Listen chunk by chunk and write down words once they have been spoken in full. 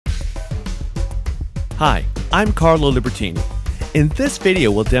Hi, I'm Carlo Libertini. In this video,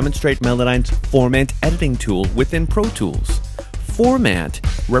 we'll demonstrate Melodyne's Formant Editing Tool within ProTools.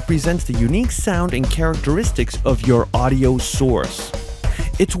 Formant represents the unique sound and characteristics of your audio source.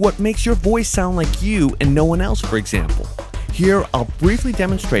 It's what makes your voice sound like you and no one else, for example. Here, I'll briefly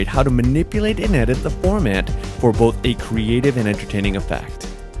demonstrate how to manipulate and edit the format for both a creative and entertaining effect.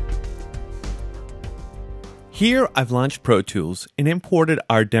 Here, I've launched ProTools and imported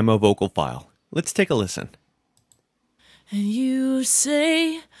our demo vocal file. Let's take a listen. And you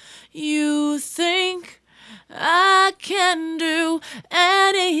say you think I can do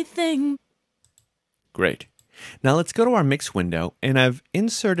anything. Great. Now let's go to our mix window, and I've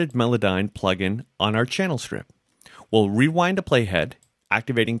inserted Melodyne plugin on our channel strip. We'll rewind the playhead,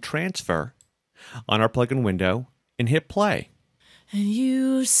 activating transfer on our plugin window, and hit play. And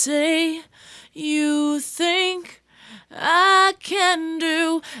you say you think I can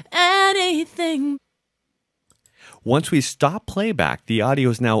do anything. Once we stop playback, the audio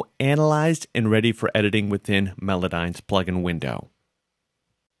is now analyzed and ready for editing within Melodyne's plugin window.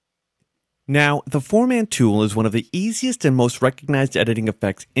 Now, the Formant tool is one of the easiest and most recognized editing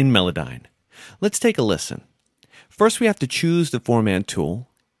effects in Melodyne. Let's take a listen. First, we have to choose the Formant tool.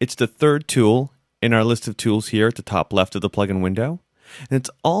 It's the third tool in our list of tools here at the top left of the plugin window. And it's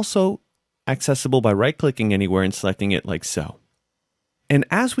also accessible by right-clicking anywhere and selecting it like so. And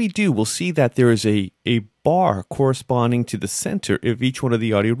as we do, we'll see that there is a bar corresponding to the center of each one of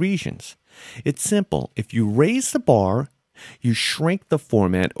the audio regions. It's simple. If you raise the bar, you shrink the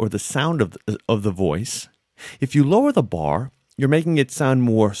format or the sound of the voice. If you lower the bar, you're making it sound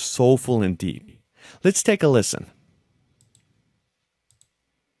more soulful and deep. Let's take a listen.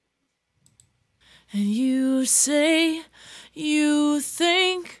 And you say you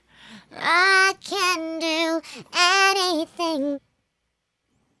think I can do anything.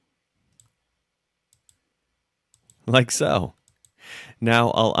 Like so. Now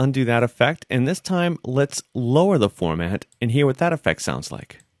I'll undo that effect, and this time let's lower the format and hear what that effect sounds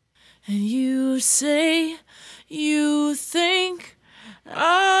like. And you say you think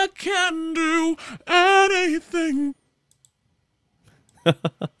I can do anything.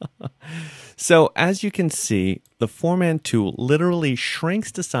 So as you can see, the Formant tool literally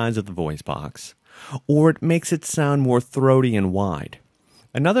shrinks the size of the voice box, or it makes it sound more throaty and wide.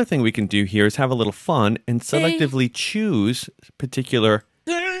 Another thing we can do here is have a little fun and selectively choose particular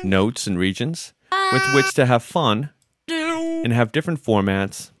notes and regions with which to have fun and have different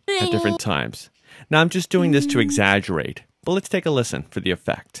formats at different times. Now I'm just doing this to exaggerate, but let's take a listen for the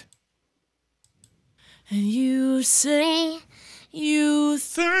effect. And you say you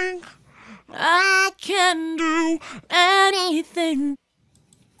think I can do anything.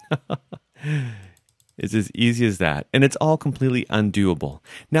 It's as easy as that, and it's all completely undoable.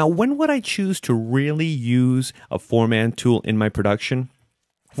 Now, when would I choose to really use a Formant tool in my production?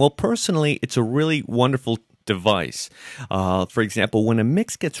 Well, personally, it's a really wonderful device. For example, when a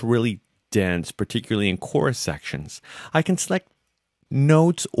mix gets really dense, particularly in chorus sections, I can select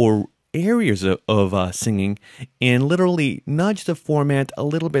notes or areas of singing and literally nudge the format a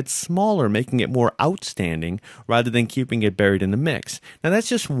little bit smaller, making it more outstanding rather than keeping it buried in the mix. Now that's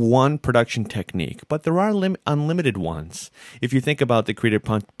just one production technique, but there are unlimited ones if you think about the creative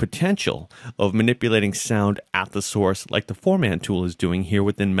potential of manipulating sound at the source like the Formant tool is doing here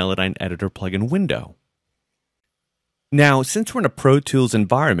within Melodyne Editor plugin window. Now, since we're in a ProTools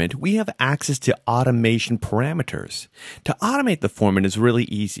environment, we have access to automation parameters. To automate the format is really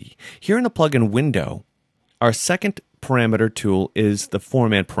easy. Here in the plugin window, our second parameter tool is the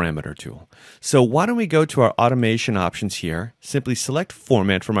Formant parameter tool. So why don't we go to our automation options here, simply select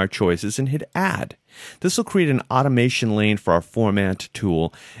Format from our choices and hit Add. This will create an automation lane for our Formant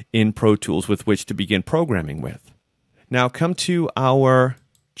tool in ProTools with which to begin programming with. Now come to our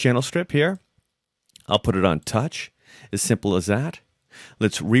channel strip here. I'll put it on touch. As simple as that.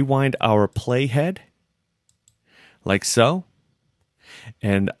 Let's rewind our playhead like so.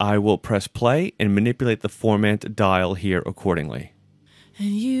 And I will press play and manipulate the Formant dial here accordingly. And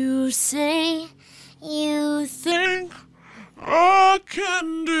you say you think I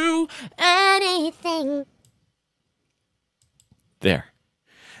can do anything. There.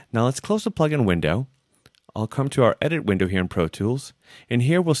 Now let's close the plugin window. I'll come to our edit window here in ProTools, and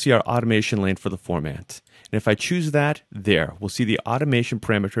here we'll see our automation lane for the format. And if I choose that, there, we'll see the automation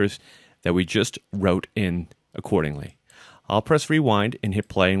parameters that we just wrote in accordingly. I'll press rewind and hit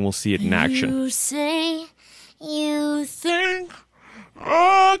play, and we'll see it in action. You say you think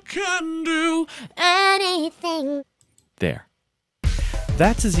I can do anything. There.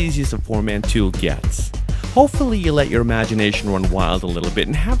 That's as easy as the Formant tool gets. Hopefully you let your imagination run wild a little bit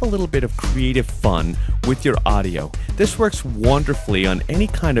and have a little bit of creative fun with your audio. This works wonderfully on any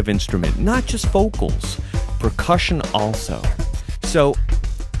kind of instrument, not just vocals, percussion also. So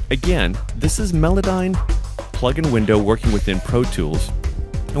again, this is Melodyne plugin window working within Pro Tools,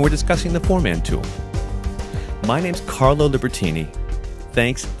 and we're discussing the Formant tool. My name's Carlo Libertini.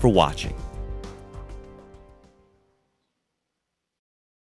 Thanks for watching.